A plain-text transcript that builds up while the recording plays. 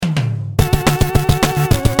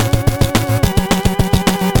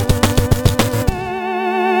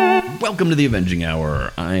Welcome to the Avenging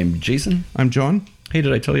Hour. I'm Jason. I'm John. Hey,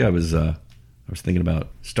 did I tell you I was thinking about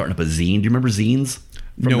starting up a zine? Do you remember zines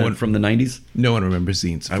from the 90s? No one remembers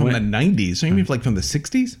zines. From the 90s? So you mean like from the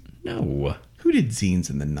 60s? No. Who did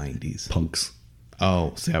zines in the 90s? Punks.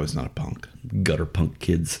 Oh, see, I was not a punk. Gutter punk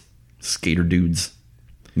kids. Skater dudes.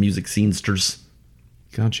 Music scenesters.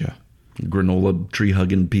 Gotcha. Granola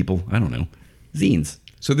tree-hugging people. I don't know. Zines.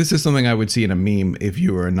 So this is something I would see in a meme. If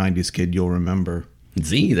you were a 90s kid, you'll remember.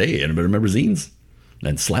 Zines. Hey, anybody remember zines?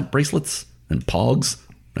 And slap bracelets? And pogs?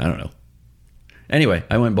 I don't know. Anyway,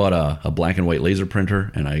 I went and bought a black and white laser printer,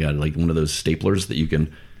 and I got like one of those staplers that you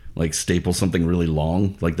can like staple something really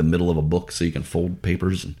long, like the middle of a book, so you can fold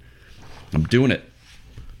papers. And I'm doing it.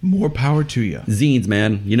 More power to you. Zines,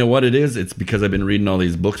 man. You know what it is? It's because I've been reading all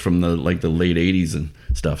these books from the late 80s and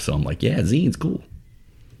stuff. So I'm like, yeah, zines, cool.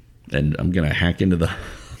 And I'm going to hack into the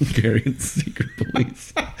Hungarian secret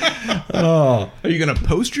police. Oh, are you going to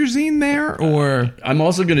post your zine there, or? I'm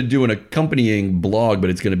also going to do an accompanying blog, but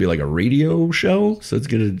it's going to be like a radio show. So it's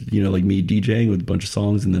going to, like me DJing with a bunch of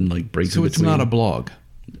songs and then like breaks in between. So it's not a blog?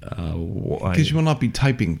 Why? Because you will not be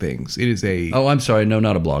typing things. It is a... Oh, I'm sorry. No,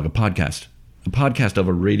 not a blog. A podcast. A podcast of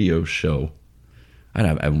a radio show. I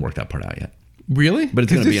haven't worked that part out yet. Really? But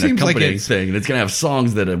it's going to be an accompanying thing. And it's going to have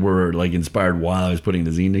songs that were like inspired while I was putting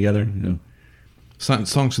the zine together.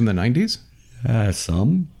 Songs from the 90s?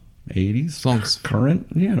 Some 80s. Songs current.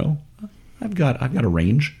 I've got a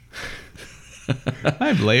range. I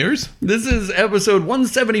have layers. This is episode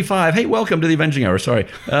 175. Hey, welcome to the Avenging Hour. Sorry.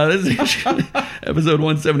 This is episode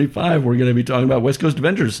 175. We're going to be talking about West Coast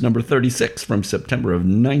Avengers number 36 from September of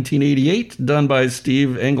 1988, done by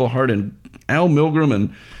Steve Englehart and Al Milgrom,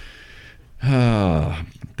 and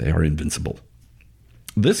they are invincible.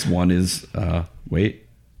 This one is wait.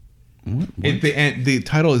 What? The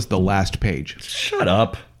title is The Last Page. Shut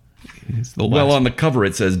up. Well, on the cover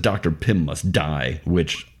it says Dr. Pym must die,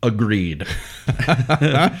 which agreed.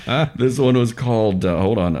 This one was called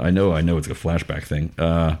hold on, I know it's a flashback thing.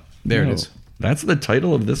 There it is. That's the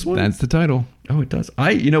title of this one? That's the title. Oh, it does.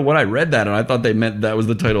 I read that and I thought they meant that was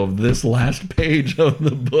the title of this last page of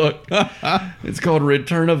the book. It's called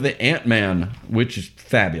Return of the Ant-Man, which is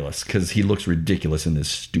fabulous because he looks ridiculous in this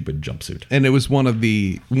stupid jumpsuit. And it was one of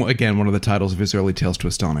the titles of his early Tales to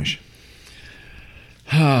Astonish.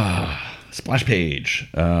 Splash page.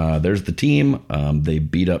 There's the team. They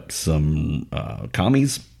beat up some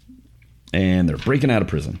commies, and they're breaking out of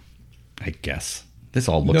prison. I guess this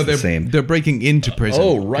all looks the same. They're breaking into prison.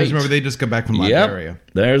 Oh, right. Remember, they just got back from Latveria. Yep,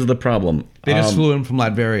 there's the problem. They just flew in from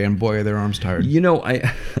Latveria, and boy, are their arms tired.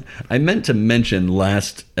 I meant to mention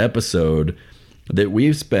last episode that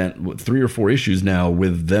we've spent 3 or 4 issues now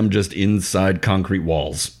with them just inside concrete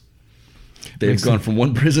walls. They've gone from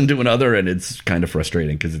one prison to another, and it's kind of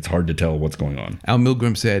frustrating because it's hard to tell what's going on. Al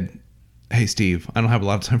Milgrom said, "Hey, Steve, I don't have a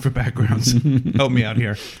lot of time for backgrounds. Help me out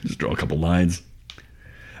here. Just draw a couple lines."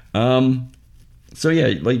 So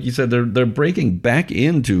yeah, like you said, they're breaking back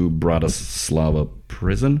into Bratislava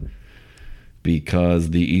prison because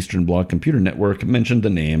the Eastern Bloc Computer Network mentioned the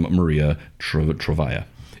name Maria Trovaya.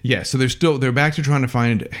 Yeah, so they're back to trying to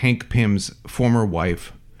find Hank Pym's former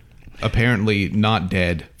wife. Apparently not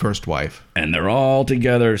dead, first wife. And they're all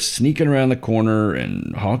together sneaking around the corner,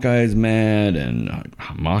 and Hawkeye's mad, and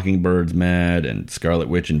Mockingbird's mad, and Scarlet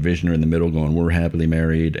Witch and Vision are in the middle going, "We're happily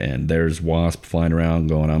married," and there's Wasp flying around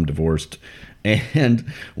going, "I'm divorced." And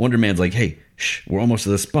Wonder Man's like, "Hey, shh, we're almost to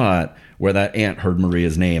the spot where that ant heard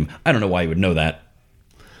Maria's name." I don't know why you would know that.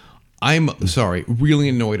 I'm really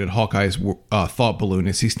annoyed at Hawkeye's thought balloon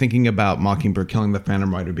as he's thinking about Mockingbird killing the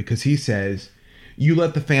Phantom Rider, because he says, "You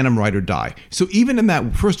let the Phantom Rider die." So even in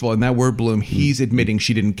that, first of all, in that word balloon, he's admitting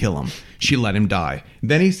she didn't kill him. She let him die.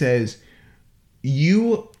 Then he says,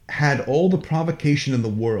 "You had all the provocation in the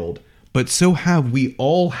world, but so have we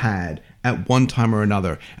all had at one time or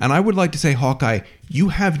another." And I would like to say, Hawkeye, you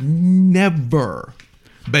have never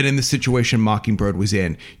been in the situation Mockingbird was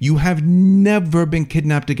in. You have never been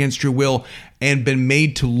kidnapped against your will and been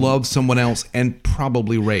made to love someone else and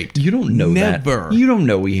probably raped. You don't know never. That. You don't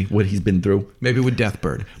know what he's been through. Maybe with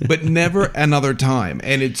Deathbird, but never another time.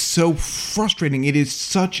 And it's so frustrating. It is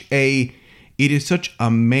such a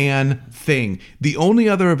man thing. The only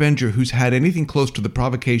other Avenger who's had anything close to the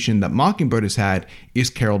provocation that Mockingbird has had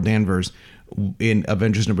is Carol Danvers in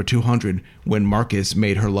Avengers number 200, when Marcus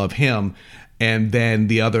made her love him. And then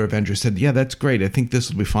the other Avenger said, "Yeah, that's great. I think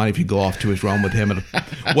this will be fine if you go off to his realm with him." And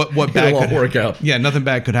what bad could work out? Yeah, nothing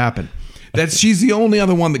bad could happen. She's the only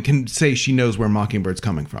other one that can say she knows where Mockingbird's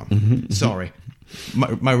coming from. Mm-hmm. Sorry.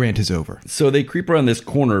 My rant is over. So they creep around this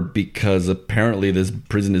corner because apparently this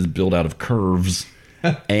prison is built out of curves.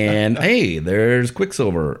 And hey, there's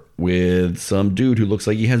Quicksilver with some dude who looks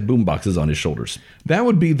like he has boomboxes on his shoulders. That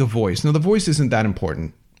would be the voice. Now, the voice isn't that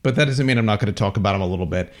important, but that doesn't mean I'm not going to talk about him a little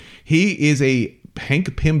bit. He is a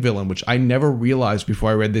Hank Pym villain, which I never realized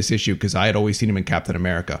before I read this issue because I had always seen him in Captain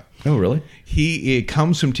America. Oh, really? It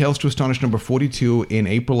comes from Tales to Astonish number 42 in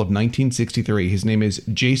April of 1963. His name is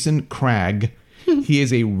Jason Cragg. He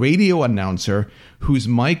is a radio announcer whose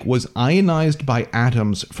mic was ionized by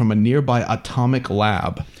atoms from a nearby atomic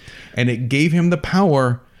lab, and it gave him the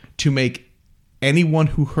power to make anyone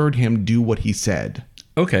who heard him do what he said.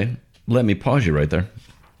 Okay, let me pause you right there.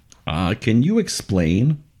 Can you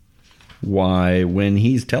explain why, when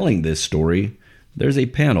he's telling this story, there's a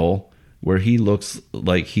panel where he looks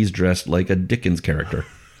like he's dressed like a Dickens character?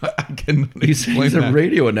 I can He's a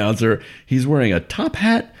radio announcer. He's wearing a top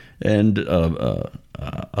hat and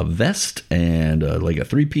a vest and like a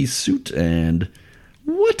three-piece suit and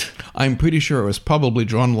what? I'm pretty sure it was probably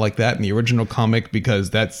drawn like that in the original comic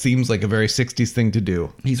because that seems like a very 60s thing to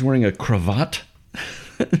do. He's wearing a cravat.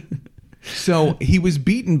 So he was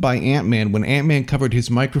beaten by Ant-Man when Ant-Man covered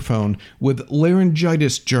his microphone with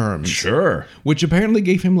laryngitis germs. Sure. Which apparently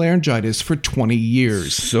gave him laryngitis for 20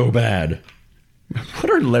 years. So bad.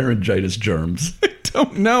 What are laryngitis germs? I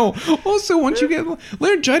don't know. Also, once you get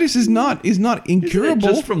laryngitis is not incurable. Isn't it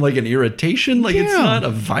just from like an irritation? Like it's not a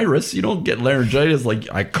virus. You don't get laryngitis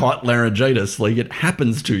like I caught laryngitis. Like it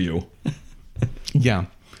happens to you. Yeah.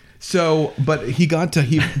 So, but he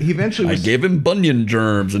eventually was, I gave him bunion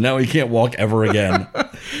germs and now he can't walk ever again.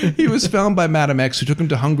 He was found by Madam X, who took him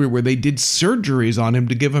to Hungary where they did surgeries on him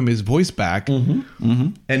to give him his voice back.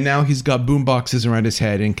 And now he's got boomboxes around his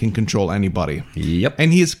head and can control anybody. Yep.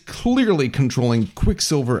 And he is clearly controlling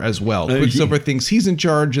Quicksilver as well. Quicksilver thinks he's in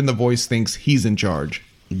charge and the voice thinks he's in charge.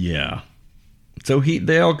 Yeah. So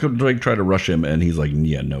they all could like try to rush him and he's like,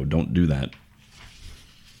 yeah, no, don't do that.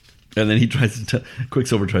 And then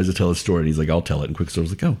Quicksilver tries to tell his story and he's like, I'll tell it. And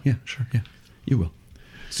Quicksilver's like, oh, yeah, sure, yeah, you will.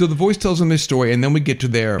 So the voice tells them this story, and then we get to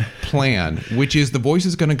their plan, which is the voice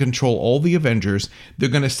is going to control all the Avengers. They're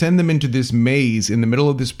going to send them into this maze in the middle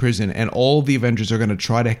of this prison, and all the Avengers are going to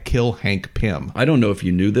try to kill Hank Pym. I don't know if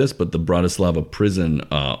you knew this, but the Bratislava prison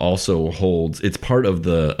also holds, it's part of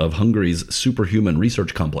Hungary's superhuman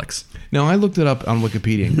research complex. Now, I looked it up on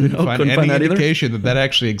Wikipedia and couldn't find any indication that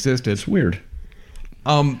actually existed. It's weird.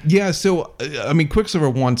 So, I mean, Quicksilver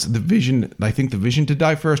wants the Vision to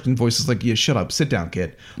die first, and Voice is like, yeah, shut up, sit down,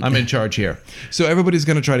 kid. I'm in charge here. So everybody's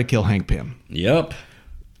going to try to kill Hank Pym. Yep.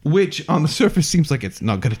 Which, on the surface, seems like it's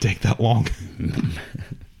not going to take that long.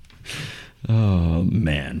 Oh,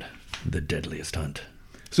 man. The deadliest hunt.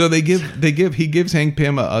 So he gives Hank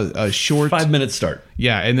Pym a short 5-minute start.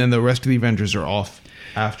 Yeah, and then the rest of the Avengers are off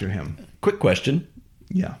after him. Quick question.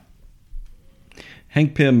 Yeah.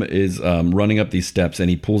 Hank Pym is running up these steps, and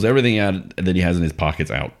he pulls everything out that he has in his pockets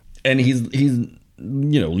out, and he's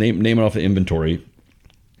naming off the inventory,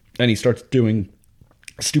 and he starts doing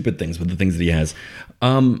stupid things with the things that he has.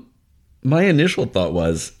 My initial thought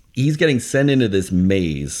was he's getting sent into this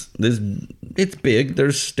maze. It's big.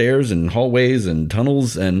 There's stairs and hallways and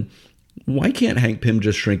tunnels, and why can't Hank Pym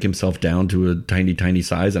just shrink himself down to a tiny, tiny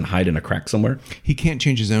size and hide in a crack somewhere? He can't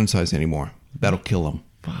change his own size anymore. That'll kill him.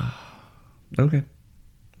 Okay.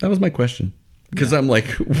 That was my question. Because I'm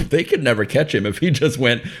like, they could never catch him if he just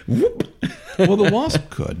went, whoop. Well, the Wasp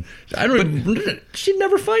could. She'd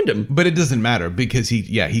never find him. But it doesn't matter because he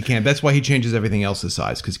can't. That's why he changes everything else's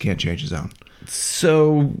size, because he can't change his own.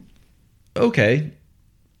 So, okay.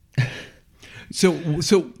 So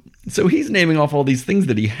he's naming off all these things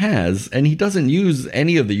that he has, and he doesn't use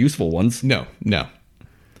any of the useful ones. No.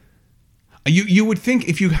 You would think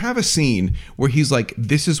if you have a scene where he's like,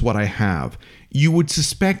 this is what I have, you would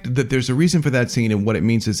suspect that there's a reason for that scene, and what it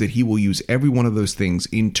means is that he will use every one of those things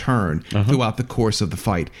in turn throughout the course of the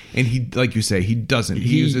fight. And he, like you say, he doesn't.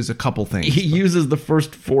 He uses a couple things. He uses the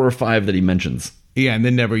first 4 or 5 that he mentions. Yeah, and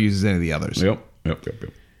then never uses any of the others. Yep.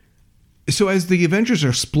 So as the Avengers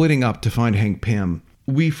are splitting up to find Hank Pym,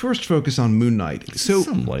 we first focus on Moon Knight. So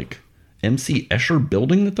some like MC Escher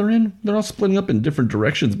building that they're in. They're all splitting up in different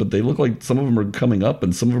directions, but they look like some of them are coming up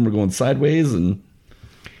and some of them are going sideways. And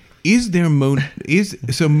Moon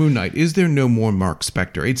Knight, is there no more Mark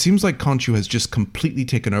Spector? It seems like Khonshu has just completely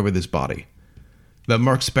taken over this body. That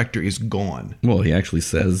Mark Spector is gone. Well, he actually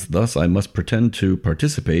says, thus I must pretend to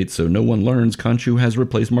participate so no one learns Khonshu has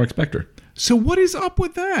replaced Mark Spector. So what is up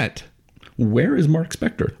with that? Where is Mark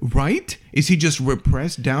Spector? Right? Is he just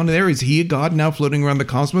repressed down there? Is he a god now floating around the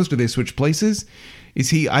cosmos? Do they switch places?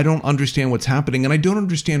 I don't understand what's happening, and I don't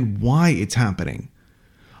understand why it's happening.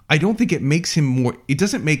 I don't think it makes him more. It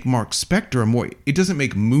doesn't make Mark Spector a more. It doesn't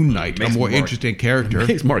make Moon Knight a more interesting character. It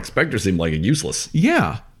makes Mark Spector seem like a useless.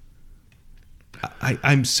 Yeah.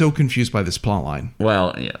 I'm so confused by this plot line.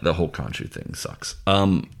 Well, yeah, the whole Khonshu thing sucks.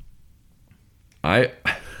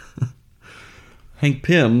 Hank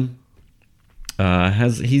Pym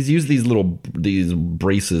he's used these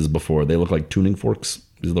braces before. They look like tuning forks,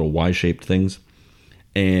 these little Y-shaped things.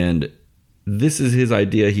 And this is his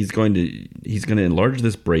idea. He's going to enlarge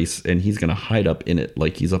this brace and he's going to hide up in it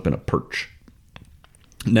like he's up in a perch.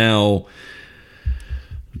 Now,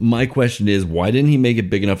 my question is, why didn't he make it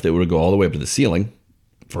big enough that it would go all the way up to the ceiling,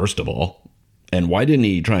 first of all? And why didn't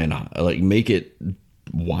he try and make it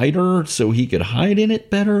wider so he could hide in it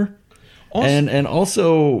better? And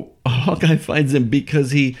also, Hawkeye finds him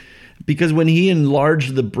because when he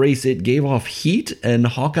enlarged the brace, it gave off heat, and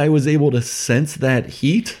Hawkeye was able to sense that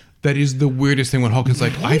heat. That is the weirdest thing when Hawkeye's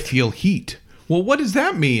like, I feel heat. Well, what does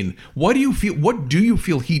that mean? What do you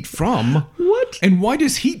feel heat from? What? And why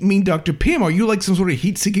does heat mean Dr. Pym? Are you like some sort of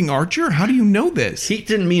heat-seeking archer? How do you know this? Heat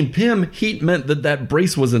didn't mean Pym. Heat meant that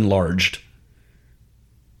brace was enlarged.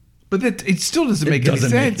 But it still doesn't make any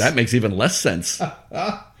sense. That makes even less sense.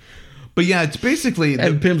 But yeah, it's basically...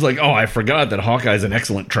 And Pym's like, I forgot that Hawkeye's an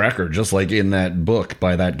excellent tracker, just like in that book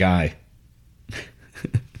by that guy.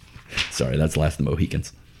 Sorry, that's Last of the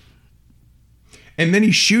Mohicans. And then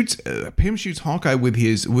he shoots... Pym shoots Hawkeye with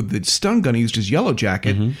the stun gun. He used his yellow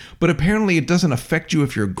jacket. Mm-hmm. But apparently it doesn't affect you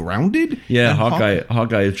if you're grounded. Yeah,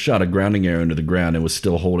 Hawkeye shot a grounding arrow into the ground and was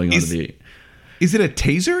still holding onto the... Is it a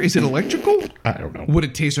taser? Is it electrical? I don't know. Would a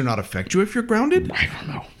taser not affect you if you're grounded? I don't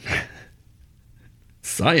know.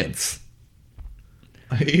 Science.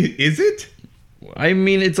 Is it? I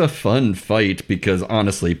mean, it's a fun fight because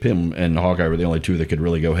honestly, Pym and Hawkeye were the only two that could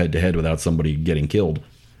really go head to head without somebody getting killed.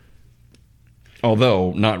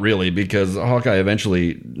 Although, not really, because Hawkeye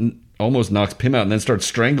eventually almost knocks Pym out and then starts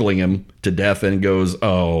strangling him to death and goes,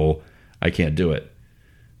 I can't do it.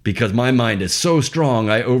 Because my mind is so strong,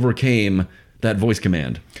 I overcame that voice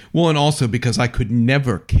command. Well, and also because I could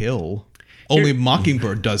never kill. Only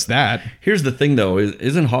Mockingbird does that. Here's the thing, though.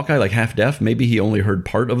 Isn't Hawkeye like half deaf? Maybe he only heard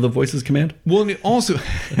part of the voice's command? Well, and also,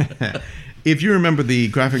 if you remember the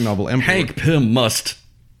graphic novel Emperor... Hank Pym must.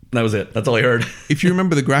 That was it. That's all I heard. If you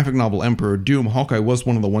remember the graphic novel Emperor Doom, Hawkeye was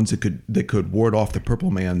one of the ones that could ward off the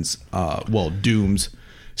Purple Man's, Doom's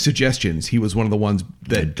suggestions. He was one of the ones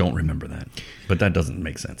that... I don't remember that. But that doesn't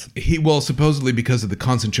make sense. Supposedly because of the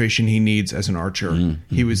concentration he needs as an archer,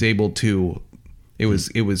 he was able to... It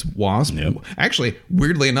was Wasp. Yep. Actually,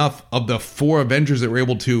 weirdly enough, of the 4 Avengers that were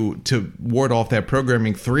able to ward off that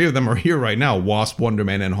programming, 3 of them are here right now: Wasp, Wonder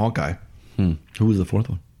Man, and Hawkeye. Who was the 4th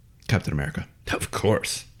one? Captain America. Of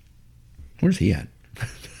course. Where's he at?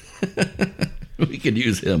 We could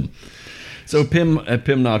use him. So Pym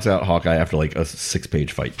knocks out Hawkeye after like a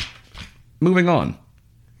 6-page fight. Moving on.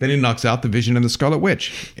 Then he knocks out the Vision and the Scarlet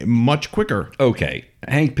Witch much quicker. Okay,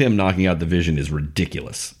 Hank Pym knocking out the Vision is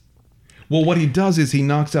ridiculous. Well, what he does is he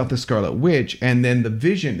knocks out the Scarlet Witch, and then the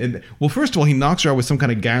Vision... Well, first of all, he knocks her out with some kind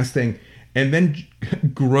of gas thing, and then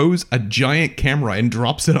grows a giant camera and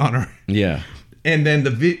drops it on her. Yeah. And then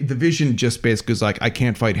the Vision just basically is like, I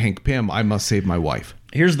can't fight Hank Pym. I must save my wife.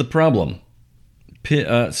 Here's the problem.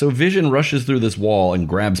 So Vision rushes through this wall and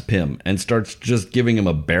grabs Pym and starts just giving him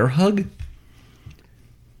a bear hug.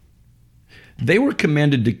 They were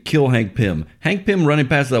commanded to kill Hank Pym. Hank Pym running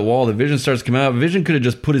past that wall, the Vision starts to come out. Vision could have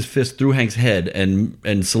just put his fist through Hank's head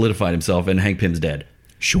and solidified himself, and Hank Pym's dead.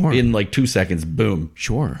 Sure. In like 2 seconds, boom.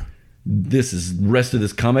 Sure. This is rest of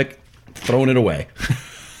this comic, throwing it away.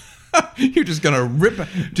 You're just going to rip...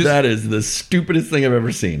 That is the stupidest thing I've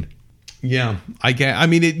ever seen. Yeah,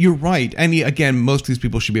 you're right. And again, most of these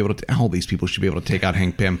people should be able to... All these people should be able to take out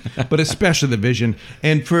Hank Pym, but especially the Vision.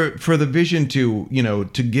 And for the Vision to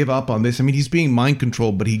give up on this, I mean, he's being mind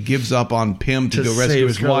controlled, but he gives up on Pym to go rescue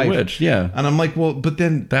his wife. Witch, yeah. And I'm like, well, but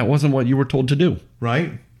then... That wasn't what you were told to do.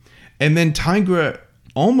 Right? And then Tigra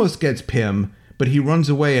almost gets Pym, but he runs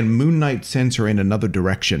away, and Moon Knight sends her in another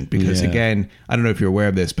direction. Because, again, I don't know if you're aware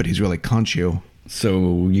of this, but he's really Khonshu.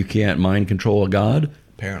 So you can't mind control a god?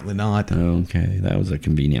 Apparently not. Okay, that was a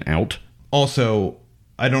convenient out. Also,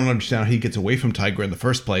 I don't understand how he gets away from Tigra in the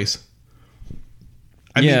first place.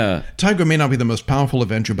 I mean, Tigra may not be the most powerful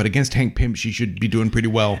Avenger, but against Hank Pym, she should be doing pretty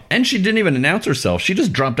well. And she didn't even announce herself. She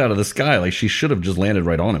just dropped out of the sky. Like, she should have just landed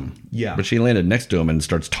right on him. Yeah. But she landed next to him and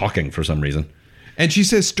starts talking for some reason. And she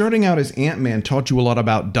says, starting out as Ant-Man taught you a lot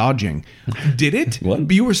about dodging. Did it? What?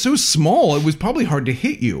 But you were so small, it was probably hard to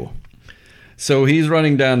hit you. So he's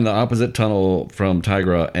running down the opposite tunnel from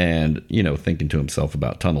Tigra and, thinking to himself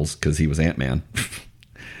about tunnels because he was Ant-Man.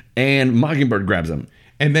 And Mockingbird grabs him.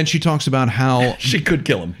 And then she talks about how She could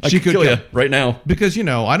kill him. She could kill kill- you right now. because,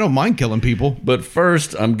 I don't mind killing people. But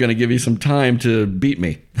first, I'm going to give you some time to beat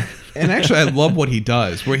me. And actually, I love what he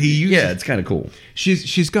does, where he uses... Yeah, it's kind of cool.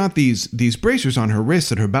 She's got these bracers on her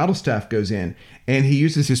wrists that her battle staff goes in, and he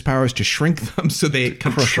uses his powers to shrink them so they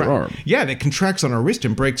crush her arm. Yeah, it contracts on her wrist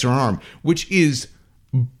and breaks her arm, which is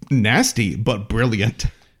nasty but brilliant.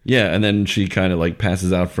 Yeah, and then she kind of like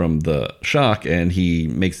passes out from the shock, and he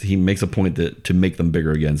makes a point to make them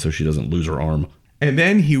bigger again so she doesn't lose her arm. And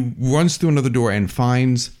then he runs through another door and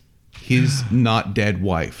finds his not dead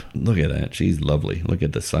wife. Look at that. She's lovely. Look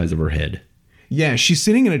at the size of her head. Yeah, she's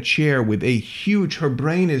sitting in a chair with her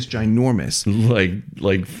brain is ginormous.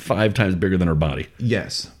 Like 5 times bigger than her body.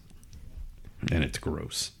 Yes. And it's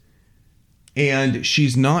gross. And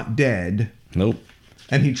she's not dead. Nope.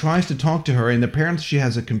 And he tries to talk to her, and apparently she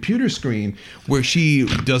has a computer screen where she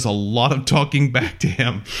does a lot of talking back to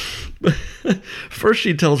him. First,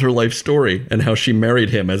 she tells her life story and how she married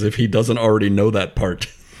him as if he doesn't already know that part.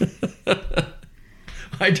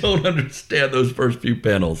 I don't understand those first few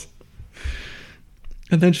panels.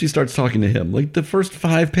 And then she starts talking to him. Like the first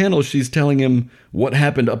 5 panels, she's telling him what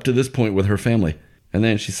happened up to this point with her family. And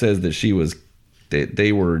then she says that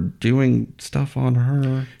they were doing stuff on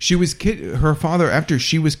her. Her father, after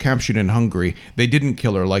she was captured in Hungary, they didn't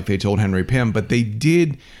kill her like they told Hank Pym, but they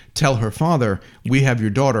did tell her father, "We have your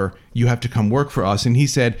daughter, you have to come work for us." And he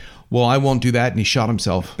said, "Well, I won't do that," and he shot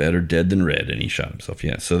himself. Better dead than red, and he shot himself,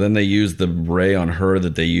 yeah. So then they used the ray on her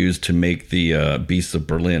that they used to make the Beasts of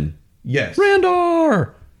Berlin. Yes.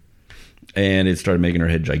 Randar! And it started making her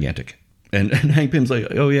head gigantic. And Hank Pym's like,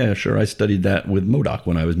 "Oh yeah, sure, I studied that with MODOK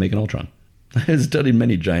when I was making Ultron. I studied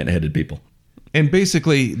many giant-headed people." And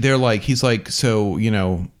basically, he's like, so,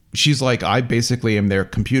 she's like, "I basically am their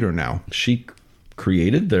computer now." She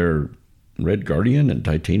created their Red Guardian and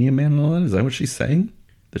Titanium Man and all that? Is that what she's saying?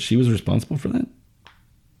 That she was responsible for that?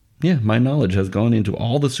 Yeah, my knowledge has gone into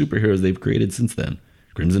all the superheroes they've created since then.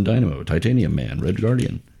 Crimson Dynamo, Titanium Man, Red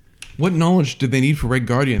Guardian. What knowledge did they need for Red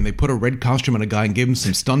Guardian? They put a red costume on a guy and gave him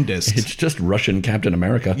some stun discs. It's just Russian Captain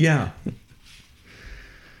America. Yeah.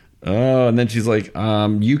 Oh, and then she's like,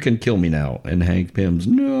 "You can kill me now." And Hank Pym's,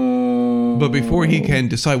 "No." But before he can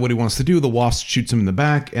decide what he wants to do, the Wasp shoots him in the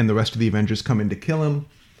back, and the rest of the Avengers come in to kill him.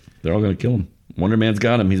 They're all going to kill him. Wonder Man's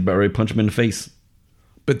got him. He's about ready to punch him in the face.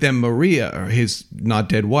 But then Maria, his not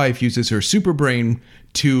dead wife, uses her super brain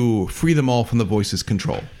to free them all from the Voice's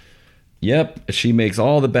control. Yep, she makes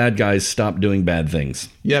all the bad guys stop doing bad things.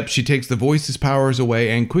 Yep, she takes the Voice's powers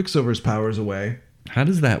away and Quicksilver's powers away. How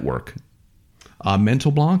does that work?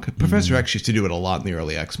 Mental block? Professor X used to do it a lot in the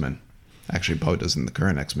early X-Men. Actually, Poe does in the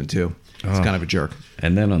current X-Men too. It's kind of a jerk.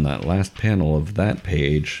 And then on that last panel of that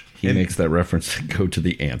page, he makes that reference to go to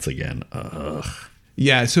the ants again. Ugh.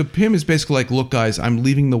 Yeah, so Pym is basically like, "Look, guys, I'm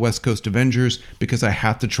leaving the West Coast Avengers because I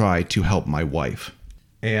have to try to help my wife."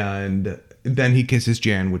 And then he kisses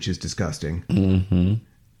Jan, which is disgusting. Mm-hmm.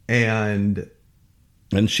 And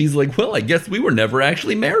she's like, "Well, I guess we were never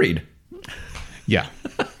actually married." Yeah.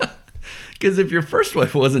 Because if your first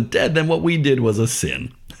wife wasn't dead, then what we did was a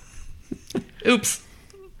sin. Oops.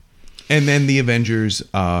 And then the Avengers...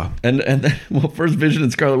 And then, well, first Vision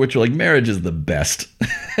and Scarlet Witch are like, "Marriage is the best."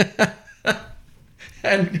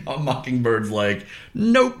 And Mockingbird's like,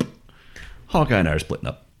 "Nope." Hawkeye and I are splitting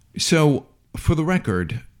up. So, for the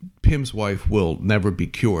record, Pym's wife will never be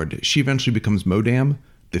cured. She eventually becomes Modam,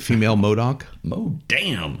 the female MODOK.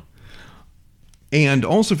 Damn. And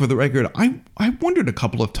also, for the record, I wondered a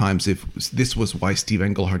couple of times if this was why Steve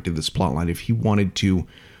Englehart did this plotline, if he wanted to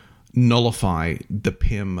nullify the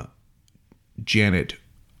Pym-Janet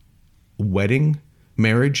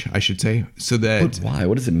marriage, I should say, so that... But why?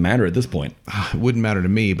 What does it matter at this point? It wouldn't matter to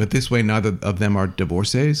me, but this way neither of them are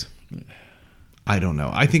divorcees. I don't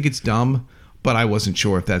know. I think it's dumb, but I wasn't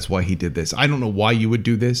sure if that's why he did this. I don't know why you would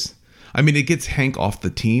do this. I mean, it gets Hank off the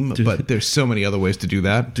team, but there's so many other ways to do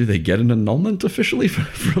that. Do they get an annulment officially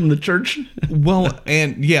from the church? Well,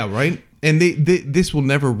 and yeah, right? And this will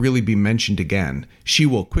never really be mentioned again. She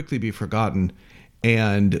will quickly be forgotten,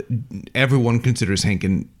 and everyone considers Hank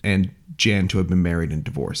and Jan to have been married and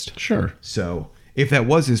divorced. Sure. So if that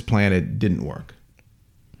was his plan, it didn't work.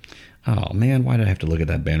 Oh, man, why did I have to look at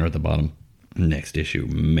that banner at the bottom? Next issue,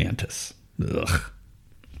 Mantis. Ugh.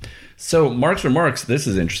 So, Mark's Remarks, this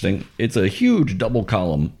is interesting. It's a huge double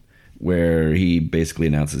column where he basically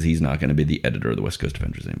announces he's not going to be the editor of the West Coast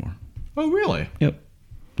Avengers anymore. Oh, really? Yep.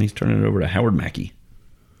 He's turning it over to Howard Mackey.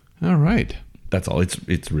 All right. That's all.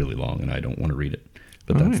 It's really long, and I don't want to read it.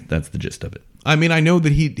 But that's the gist of it. I mean, I know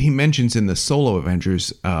that he mentions in the solo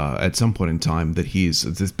Avengers at some point in time that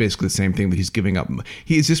it's basically the same thing, that he's giving up.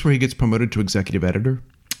 Is this where he gets promoted to executive editor?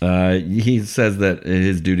 He says that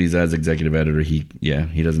his duties as executive editor, he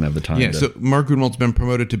doesn't have the time. Yeah, so Mark Gruenwald's been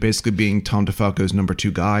promoted to basically being Tom DeFalco's number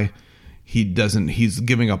 2 guy. He's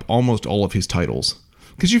giving up almost all of his titles.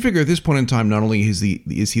 Because you figure at this point in time, not only is he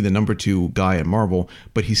the number 2 guy at Marvel,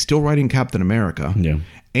 but he's still writing Captain America. Yeah.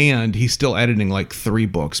 And he's still editing like 3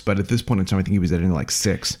 books. But at this point in time, I think he was editing like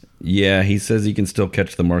 6. Yeah, he says he can still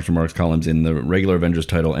catch the Marks for Marks columns in the regular Avengers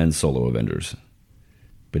title and solo Avengers.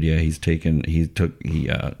 But yeah, he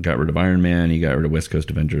got rid of Iron Man. He got rid of West Coast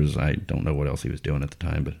Avengers. I don't know what else he was doing at the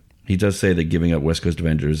time, but he does say that giving up West Coast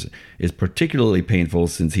Avengers is particularly painful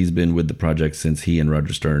since he's been with the project since he and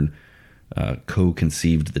Roger Stern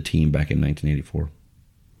co-conceived the team back in 1984.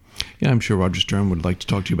 Yeah, I'm sure Roger Stern would like to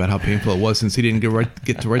talk to you about how painful it was since he didn't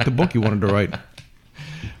get to write the book he wanted to write.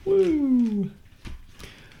 Woo!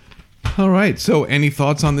 All right. So, any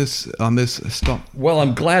thoughts on this stuff? Well,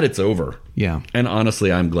 I'm glad it's over. Yeah. And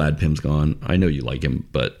honestly, I'm glad Pym's gone. I know you like him,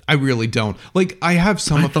 but I really don't. Like, I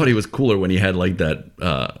thought he was cooler when he had like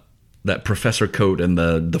that professor coat and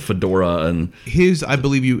the fedora, and his, I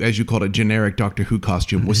believe you, as you called it, generic Doctor Who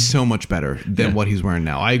costume was so much better than what he's wearing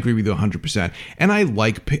now. I agree with you 100%. And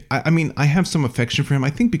I have some affection for him, I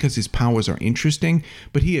think, because his powers are interesting,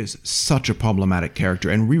 but he is such a problematic character.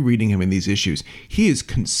 And rereading him in these issues, he is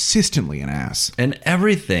consistently an ass. And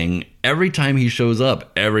every time he shows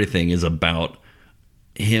up, everything is about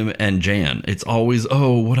him and Jan. It's always,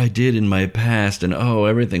 what I did in my past, and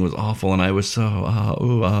everything was awful, and I was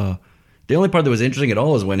so The only part that was interesting at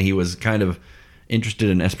all is when he was kind of interested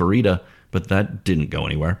in Esperita, but that didn't go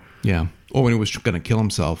anywhere. Yeah. Or when he was going to kill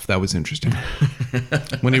himself. That was interesting.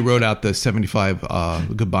 When he wrote out the 75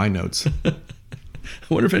 goodbye notes. I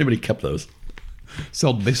wonder if anybody kept those.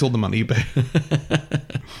 They sold them on eBay.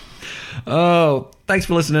 Thanks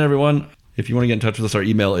for listening, everyone. If you want to get in touch with us, our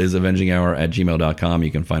email is avenginghour@gmail.com.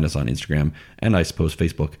 You can find us on Instagram and I suppose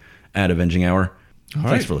Facebook @avenginghour. All right.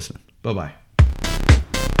 Thanks for listening. Bye-bye.